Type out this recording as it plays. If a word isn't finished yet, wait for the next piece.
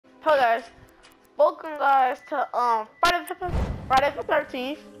Hello guys, welcome guys to Friday the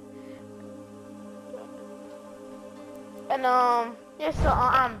 13th, and yeah, so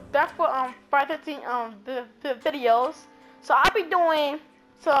I'm back for Friday the 13th videos. So I'll be doing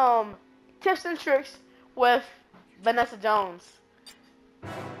some tips and tricks with Vanessa Jones.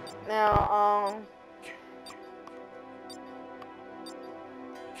 Now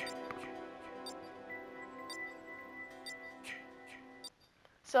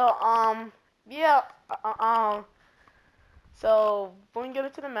yeah, so when we get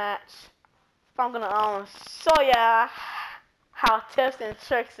into the match, I'm gonna show ya how tips and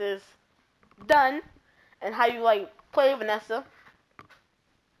tricks is done and how you like play Vanessa.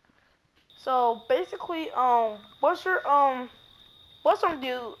 So basically, what's gonna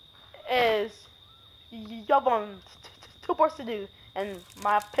do is y'all gonna two parts to do, in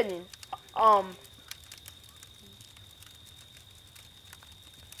my opinion.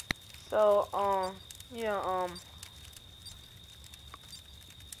 Yeah, I'm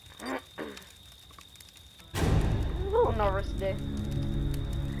a little nervous today.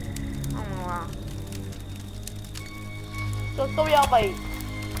 I don't know why. So y'all like,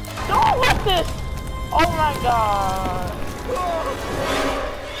 don't let this. Oh my god.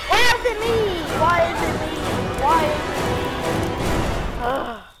 Why is it me? Why is it me? Why is it me?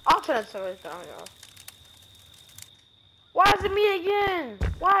 I'll turn this down, y'all. Why is it me again?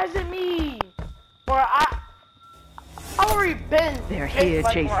 Why is it me? Or I've already been. They're here,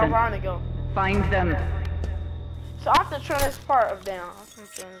 like, Jason. A round ago. Find them. So I have to turn this part down. I have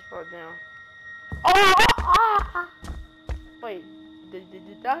to turn this part down. Oh! Wait, did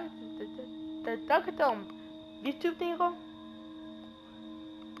I get YouTube thing on?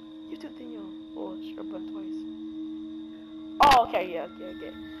 YouTube thing on. Oh, sure, but twice. Oh, okay, yeah,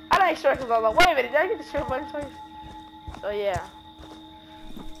 okay. I ain't sure because I was like, wait a minute, did I get the share button twice? So yeah.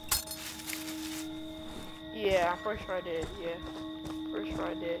 Yeah, I'm pretty sure I did. Yeah, pretty sure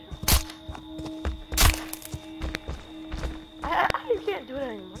I did. I can't do it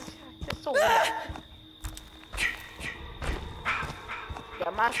anymore. It's so weird.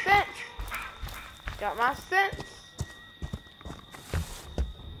 Got my sense. Got my sense.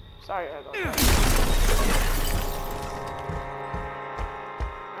 Sorry, I got that.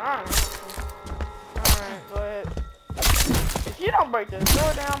 Alright, go ahead. If you don't break this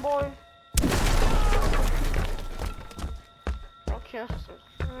door down, boy. Okay.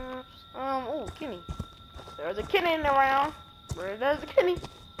 Oh, Kenny. There's a Kenny around. There's a Kenny.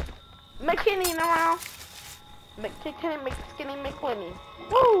 McKinney around. McKinney, McSkinny, McClenny.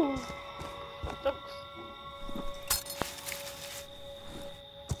 Woo! Jokes.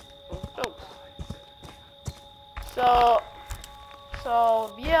 Jokes.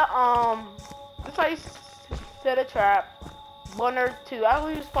 So yeah, this is how you set a trap. One or two. I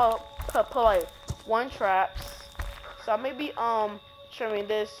always put like one traps. So I may be trimming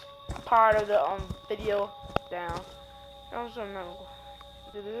this part of the video down. I'm just gonna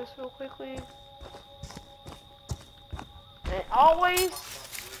do this real quickly. And always,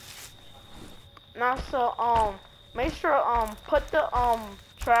 now so make sure put the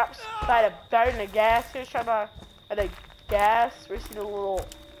traps by the battery in the gas here. Try by the gas. We see the little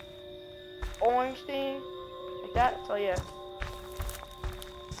orange thing like that. So yeah.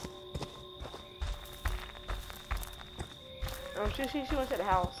 She went to the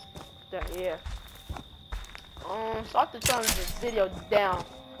house. Yeah. So I have to turn this video down.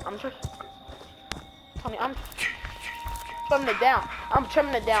 Tony, I'm trimming it down. I'm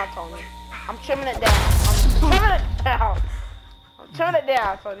trimming it down, Tony. I'm trimming it down. I'm trimming it down. I'm trimming it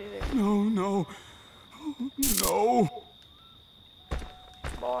down, Tony. No. No.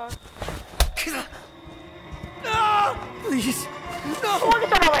 Boy. No! Please. No! Oh, get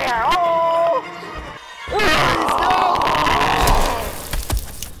that over here. Oh!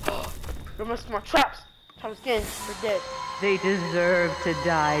 There must be more traps. Tom's skin. We're dead. They deserve to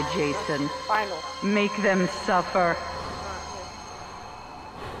die, Jason. Final. Make them suffer.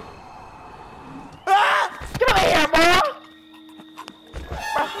 Get over here, boy!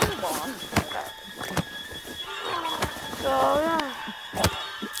 So, yeah.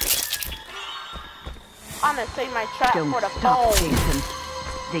 I'm gonna save my trap Don't for the stop, phone. Jason.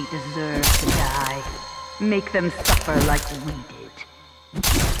 They deserve to die. Make them suffer like we did.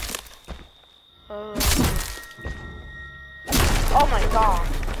 Oh my god.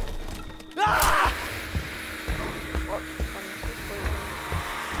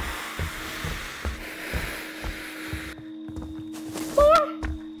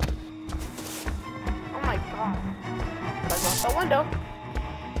 Oh my god. Let's go out the window.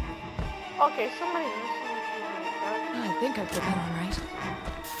 Okay, somebody. I think I put that on right.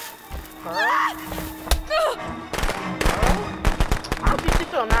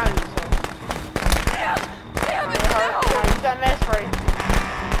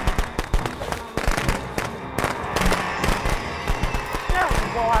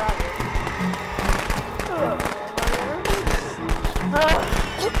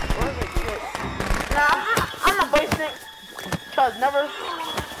 I'm not wasting it. Cause never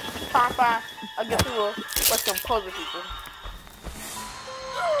try to find a good people with some poser people.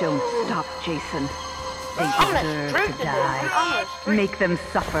 Don't stop, Jason. They I'm gonna deserve strip to today. die. I'm gonna strip. Make them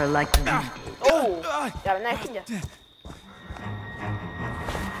suffer like we did. Oh, got a knife in ya.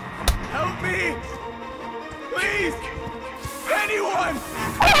 Help me! Please! Anyone!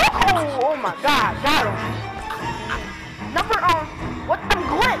 Oh my God, got him. Number what? I'm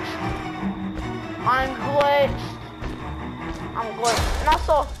glitched. And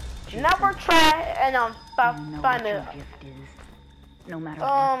also, never try and You know find what your it. gift is. No matter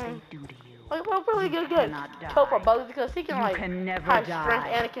what they do to you. Like, well, really good. cannot Kill for die. Bugs because he can You like can never have die. strength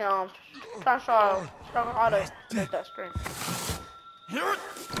and he can try to show how to get that strength.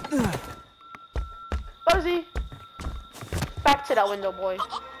 Bugsy, back to that window, boy.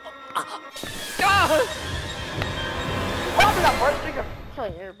 Open up, first trigger,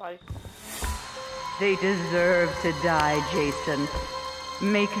 killing everybody. They deserve to die, Jason.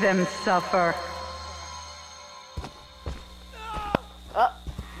 Make them suffer.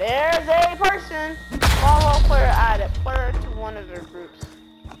 There's a person. Follow player added. Player to one of their groups.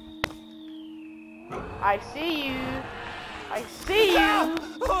 I see you. I see you.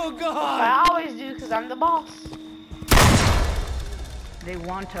 Oh God! I always do because I'm the boss. They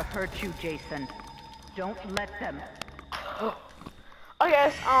want to hurt you, Jason. Don't let them. I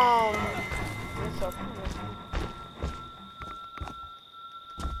guess,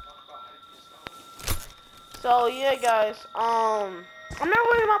 so yeah, guys, I'm not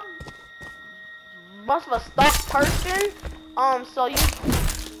really much of a stock person, so you,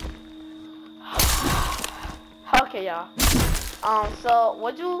 okay, y'all, so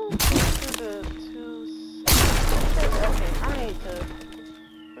what you do the two, okay, I need to,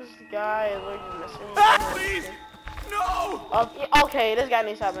 this guy is really missing. Please! No! Okay, this guy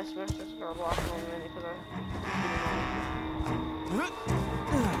needs to have Mr. Block in a minute because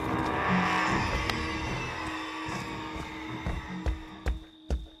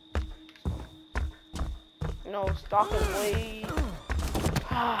no, stock is way.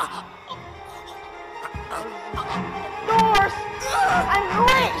 Doors! I'm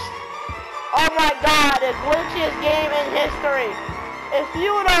glitched! Oh my God, the glitchiest game in history. If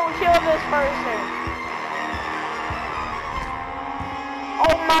you don't kill this person.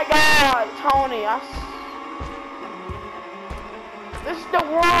 Oh my God, Tony, this is the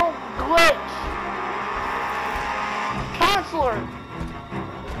world glitch. Counselor.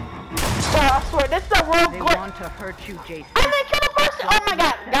 I swear, this is the world They glitch. want to hurt you, Jason. I'm gonna kill a person. Oh my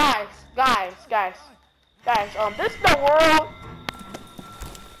God, guys, this is the world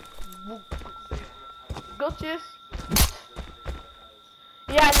glitches.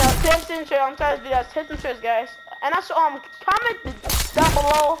 Yeah, no, tips and tricks. I'm trying to do that. Tips and tricks, guys. And also, comment down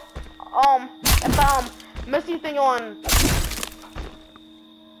below, if I'm missing anything on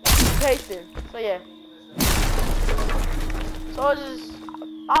Jason. So yeah. So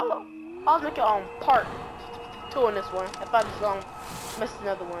I'll make it part 2 on this one. If I just missed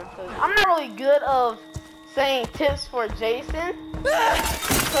another one, cause I'm not really good of saying tips for Jason.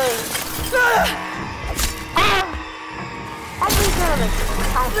 Cause I'm really good on the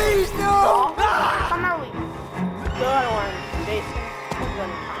counter. Please, no! I'm not really good on Jason. I'm good on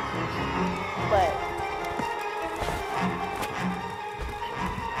counters. But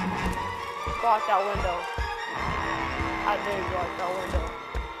go out that window. I dare you go out that window.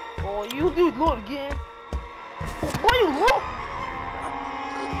 Boy, you do look again. Boy, you look.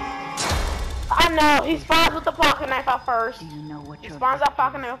 I know, he spawns with the pocket knife at first. Do you know what He your spawns gift that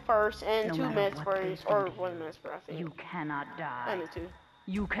pocket is? knife first and No 2 matter minutes what for they his, do or to 1 you, minute for I think. You cannot die. I need to.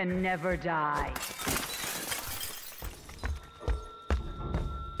 You can never die.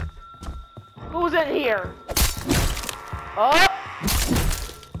 Who's in here? Oh!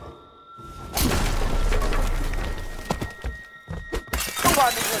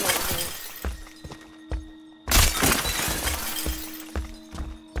 Somebody's in over here.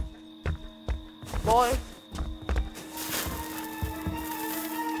 Boy.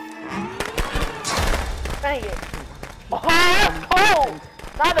 Dang it. Oh, that's cold!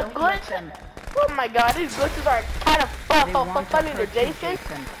 Not a Don't let glitch? them. Oh my God, these glitches are kind of They want funny to to hurt you,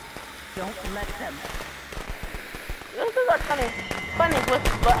 Jason. Don't let them. Glitches are kind of funny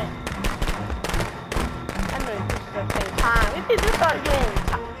glitches, but I know glitches at the same time. If they just start getting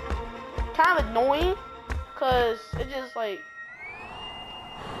kind of annoying, cause it just like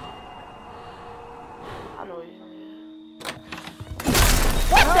I know what you're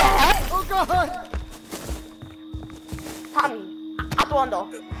what the heck? Oh God! Tommy, I the window.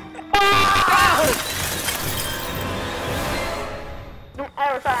 Ah! Don't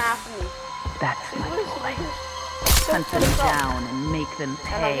ever try to ask me. That's my boy. Hunt Just them set us up. down and make them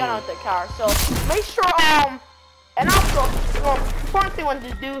And I got pay. out the car. So make sure and also important thing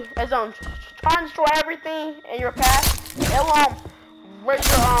to do is try and destroy everything in your path. It'll raise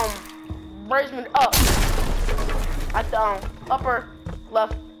your raisement up at the upper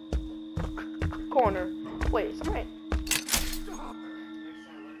left corner. Wait, it's right.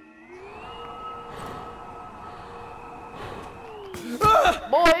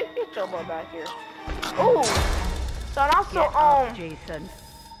 Boy, get your butt back here. Ooh. So and also Get up, Jason.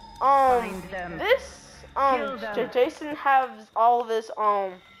 Find them. this Kill them. Jason has all this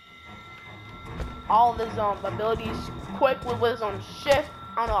abilities quick with his shift.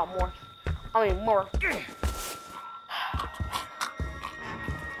 I don't know more. I mean more.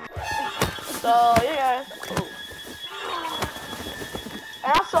 So yeah. Ooh.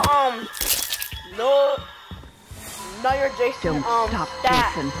 And also know your Jason Don't stop,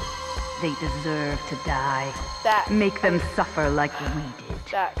 stat. Jason. They deserve to die. That Make them suffer like we did.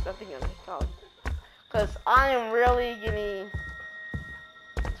 that I think I'm called. Cause I am really getting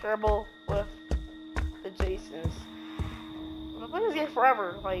terrible with the Jasons. I've been this game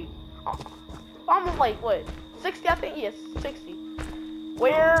forever, like almost like what 60? I think yes, 60.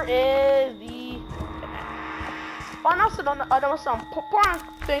 Where is the? Oh, and also another some important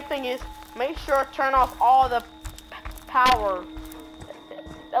thing is make sure to turn off all the power.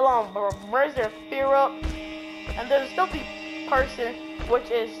 Raise their fear up. And there's a stealthy person, which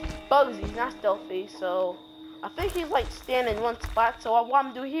is Bugsy, not stealthy. So I think he's like standing in one spot. So what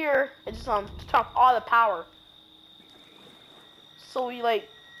I'm gonna do here is just turn off all the power. So he like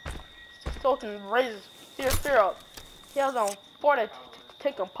so can raise his fear up. He has for to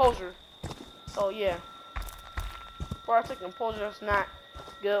take composure. So yeah, for to take composure is not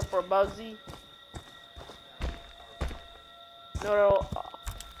good for Bugsy. No.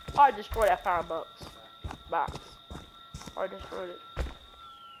 I destroyed that power box. I destroyed it.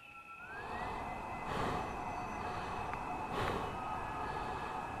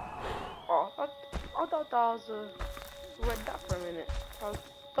 Oh, I thought that was a red dot for a minute. I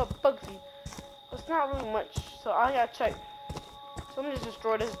thought Bugsy. It's not really much, so I gotta check. So let me just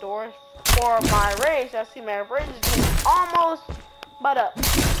destroy this door for my rage. I see my rage is getting almost butt up.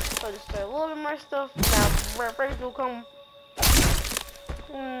 So just a little bit more stuff. Now my rage will come.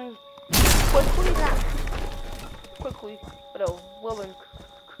 Quickly, but it will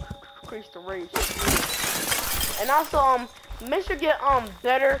increase the rage. And also, make sure you get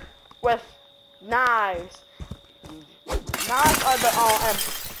better with knives. Knives are the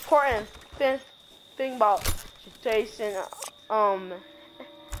important thing about Jason. It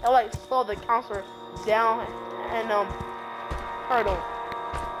like slow the counselor down and hurt him.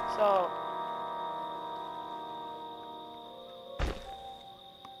 So.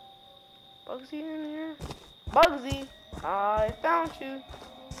 Bugsy in here? Bugsy, I found you.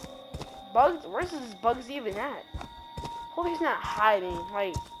 Where's this Bugsy even at? Hope he's not hiding,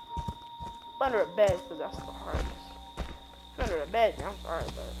 like, under a bed, because that's the hardest. Under a bed, I'm sorry,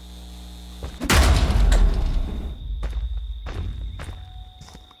 but.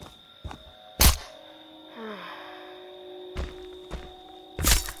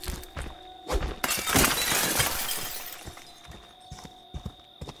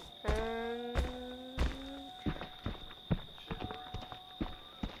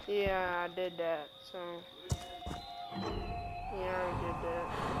 Yeah, I did that, so. Yeah, I did that.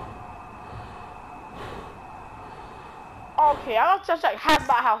 Okay, I'll just like half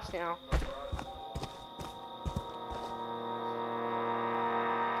my house now.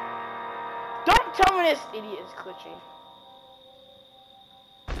 Don't tell me this idiot is glitching.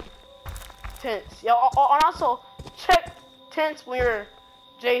 Tents. Yo, and also check tents when you're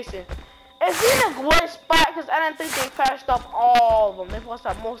Jason. Is he in a glitch spot? Because I didn't think they patched up all of them. They patched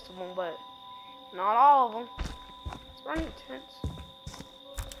up most of them, but not all of them. It's running tents.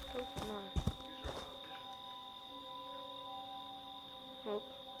 Nope.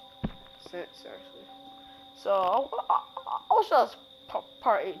 Sense, actually. So, I'll show us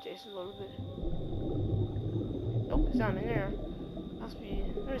part 8, Jason, a little bit. Nope, it's down in there. Must be.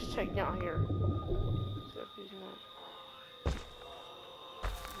 Let me just check down here. See if he's not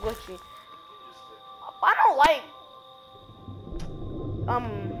glitchy. I don't like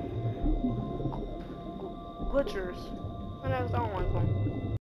glitchers. I don't like them.